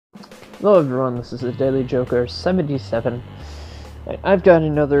Hello everyone, this is the Daily Joker 77. I've got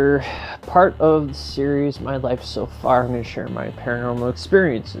another part of the series, My Life So Far. I'm going to share my paranormal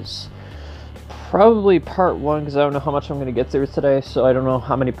experiences. Probably part 1, because I don't know how much I'm going to get through today, so I don't know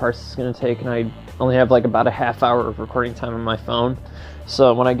how many parts it's going to take, and I only have like about a half hour of recording time on my phone.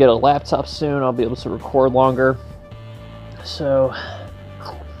 So when I get a laptop soon, I'll be able to record longer. So,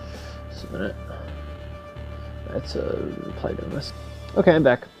 just a minute. That's a reply to this. Okay, I'm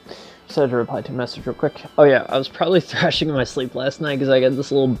back. Just had to reply to a message real quick. Oh yeah, I was probably thrashing in my sleep last night because I got this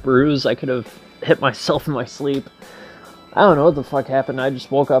little bruise. I could have hit myself in my sleep. I don't know what the fuck happened. I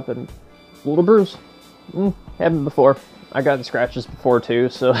just woke up and a little bruise. Happened before. I got scratches before too,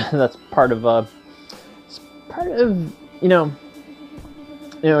 so that's part of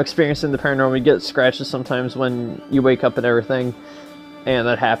experiencing the paranormal. You get scratches sometimes when you wake up and everything, and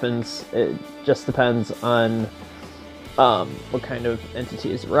that happens. It just depends on what kind of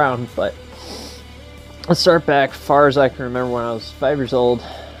entity is around, but let's start back far as I can remember when I was 5 years old.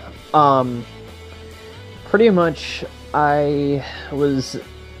 Pretty much I was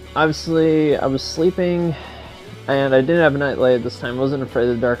sleeping and I didn't have a nightlight at this time. I wasn't afraid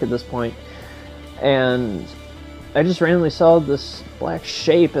of the dark at this point, and I just randomly saw this black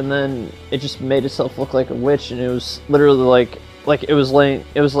shape, and then it just made itself look like a witch, and it was literally like it was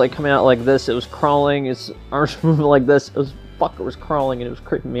coming out like this. It was crawling, its arms moving like this. It was crawling, and it was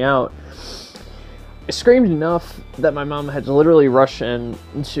creeping me out. I screamed enough that my mom had to literally rush in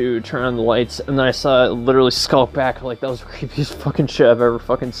to turn on the lights, and then I saw it literally skulk back. Like, that was the creepiest fucking shit I've ever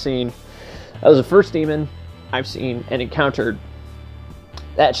fucking seen. That was the first demon I've seen and encountered.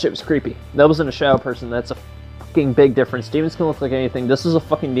 That shit was creepy. That wasn't a shadow person. That's a fucking big difference. Demons can look like anything. This is a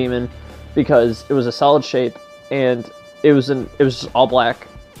fucking demon because it was a solid shape, and it was just all black.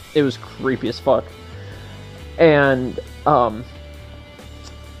 It was creepy as fuck. And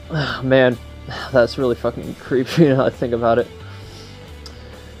man, that's really fucking creepy now I think about it.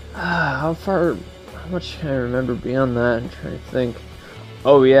 How much can I remember beyond that? I'm trying to think.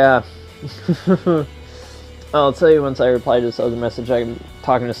 Oh yeah. I'll tell you once I reply to this other message. I'm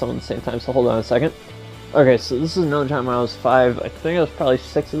talking to someone at the same time, so hold on a second. Okay, so this is another time when I was 5. I think I was probably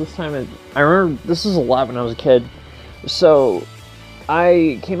 6 at this time. And I remember this was a lot when I was a kid. So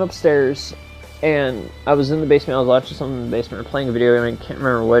I came upstairs and I was in the basement. I was watching something in the basement or playing a video game. I can't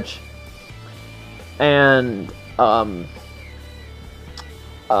remember which. And trying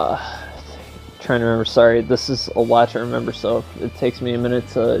to remember. Sorry, this is a lot to remember, so it takes me a minute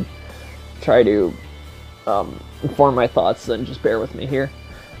to try to inform my thoughts. Then just bear with me here.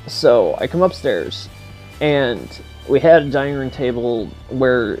 So I come upstairs, and we had a dining room table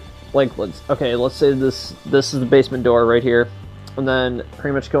where, like, let's say this is the basement door right here, and then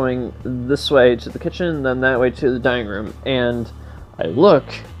pretty much going this way to the kitchen, and then that way to the dining room. And I look,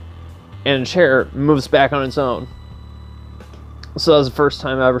 and a chair moves back on its own. So that was the first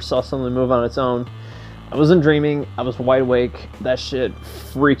time I ever saw something move on its own. I wasn't dreaming. I was wide awake. That shit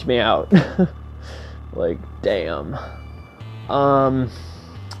freaked me out. Like, damn.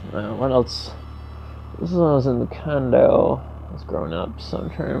 What else? This is when I was in the condo. I was growing up, so I'm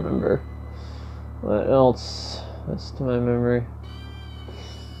trying to remember what else is to my memory.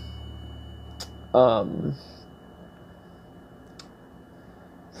 If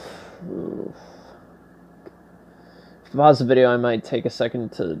I pause the video, I might take a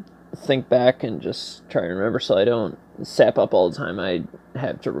second to think back and just try to remember so I don't sap up all the time I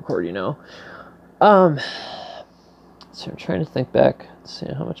have to record, So I'm trying to think back. Let's see,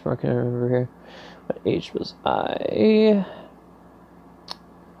 how much more can I remember here? What age was I?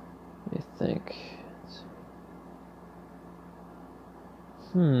 Let me think.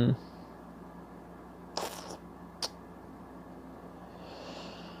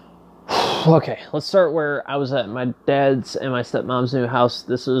 Okay, let's start where I was at my dad's and my stepmom's new house.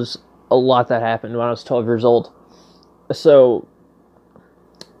 This is a lot that happened when I was 12 years old. So,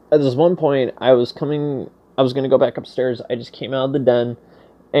 at this one point, I was going to go back upstairs. I just came out of the den,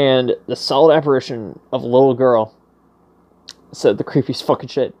 and the solid apparition of a little girl said the creepiest fucking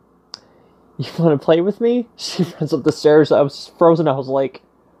shit. You want to play with me? She runs up the stairs. I was frozen. I was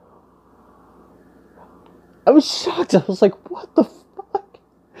shocked. I was like, what the fuck?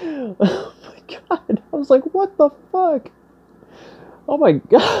 Oh my god. I was like, what the fuck? Oh my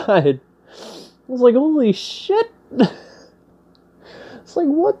god. I was like, holy shit. It's like,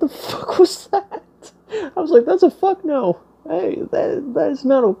 what the fuck was that? I was like, that's a fuck no. Hey, that is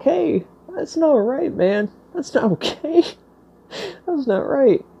not okay. That's not right, man. That's not okay. That's not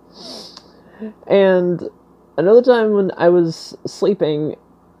right. And another time when I was sleeping,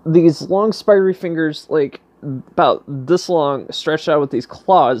 these long spidery fingers, like, about this long, stretched out with these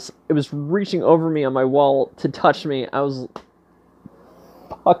claws. It was reaching over me on my wall to touch me. I was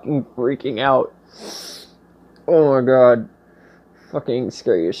fucking freaking out. Oh my god. Fucking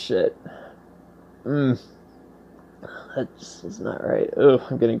scary as shit. That just is not right. Ooh,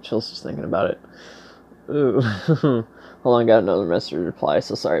 I'm getting chills just thinking about it. Ooh. Hold on, got another message to reply,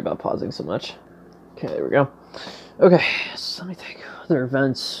 so sorry about pausing so much. Okay, there we go. Okay, so let me think. Other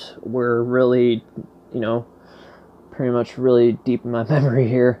events were really, you know, pretty much really deep in my memory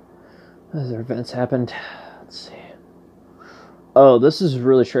here. Other events happened. Let's see. Oh, this is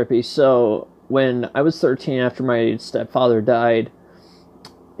really trippy. So, when I was 13, after my stepfather died,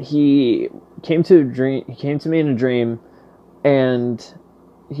 he came to me in a dream, and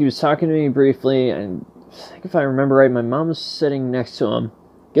he was talking to me briefly, and I think if I remember right, my mom was sitting next to him,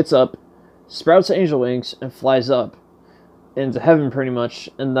 gets up, sprouts angel wings, and flies up into heaven pretty much.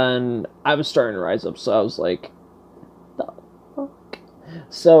 And then I was starting to rise up, so I was like, the fuck?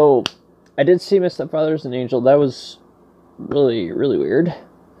 So I did see my stepfather as an angel. That was really, really weird.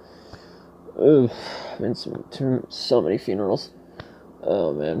 Ooh, I've been to so many funerals.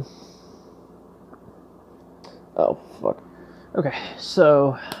 Oh man. Oh fuck. Okay,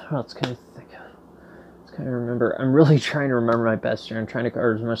 so what else can I think of? Let's kind of remember. I'm really trying to remember my best year. I'm trying to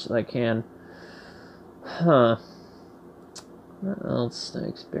cover as much as I can. Huh. What else did I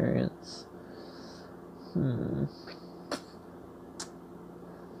experience? I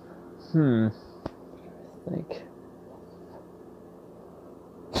think.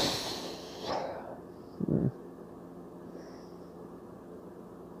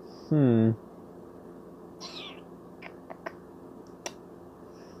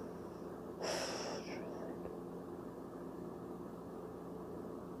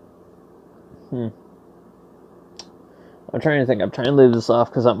 I'm trying to think. I'm trying to leave this off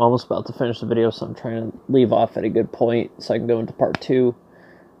because I'm almost about to finish the video, so I'm trying to leave off at a good point so I can go into part 2,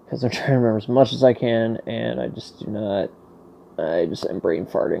 because I'm trying to remember as much as I can, and I just do not. I just am brain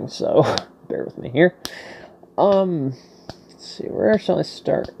farting, so bear with me here. Let's see, where shall I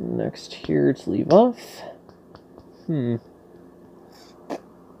start next here to leave off? Let's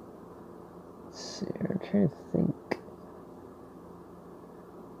see, I'm trying to think.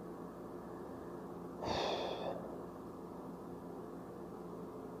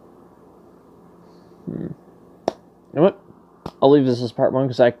 You know what? I'll leave this as part 1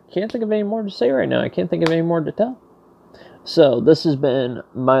 because I can't think of any more to say right now. I can't think of any more to tell. So, this has been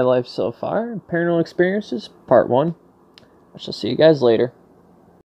my life so far. Paranormal Experiences, part 1. I shall see you guys later.